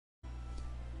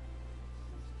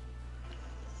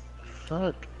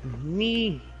Fuck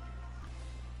me.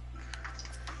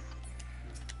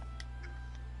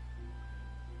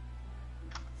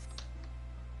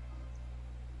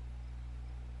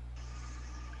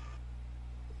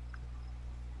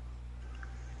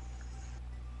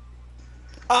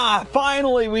 Ah,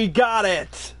 finally we got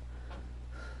it!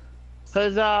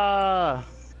 Huzzah!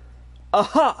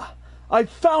 Aha! I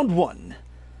found one!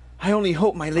 I only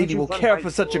hope my lady will care for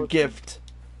such a gift.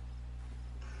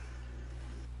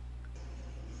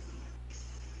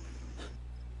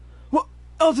 What?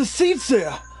 Elder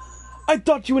Seedseer! I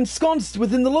thought you ensconced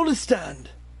within the lotus stand.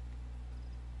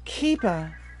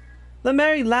 Keeper, the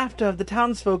merry laughter of the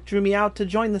townsfolk drew me out to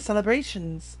join the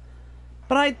celebrations.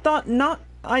 But I'd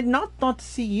not thought to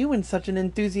see you in such an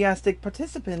enthusiastic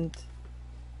participant.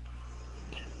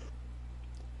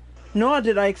 Nor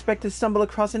did I expect to stumble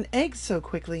across an egg so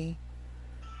quickly,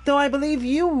 though I believe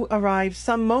you arrived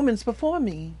some moments before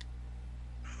me.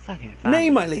 Nay,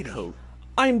 my lady,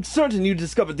 I'm certain you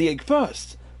discovered the egg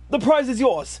first. The prize is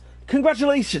yours.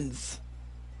 Congratulations.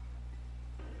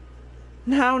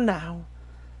 Now,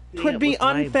 'twould be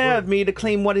unfair of me to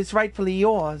claim what is rightfully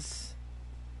yours.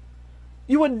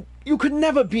 You could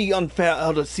never be unfair,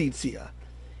 Elder Seedseer.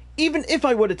 Even if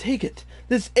I were to take it,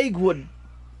 this egg would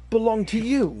belong to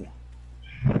you.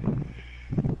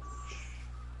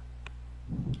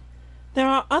 There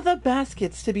are other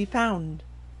baskets to be found.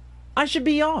 I should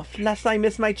be off, lest I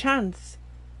miss my chance.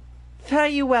 Fare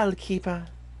you well, Keeper.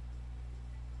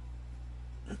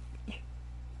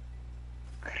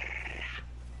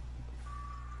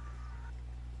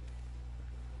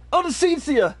 Elder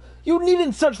Seedseer, you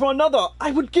needn't search for another.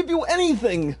 I would give you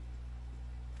anything.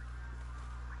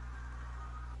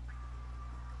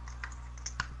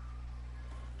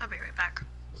 I'll be right back.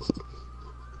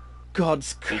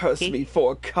 Gods curse me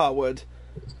for a coward.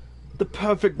 The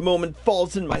perfect moment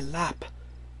falls in my lap,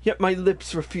 yet my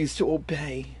lips refuse to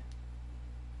obey.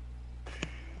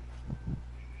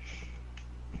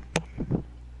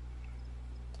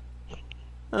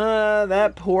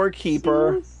 That poor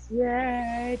keeper. So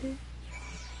sad.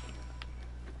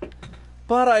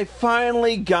 But I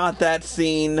finally got that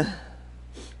scene.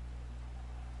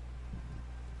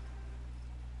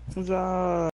 Huzzah.